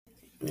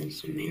The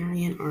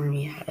Sumerian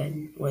army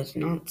was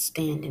not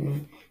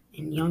standing,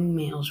 and young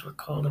males were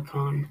called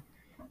upon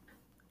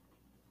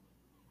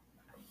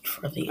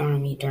for the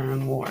army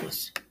during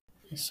wars.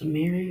 The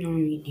Sumerian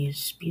army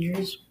used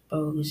spears,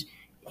 bows,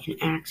 and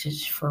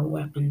axes for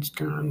weapons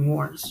during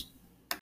wars.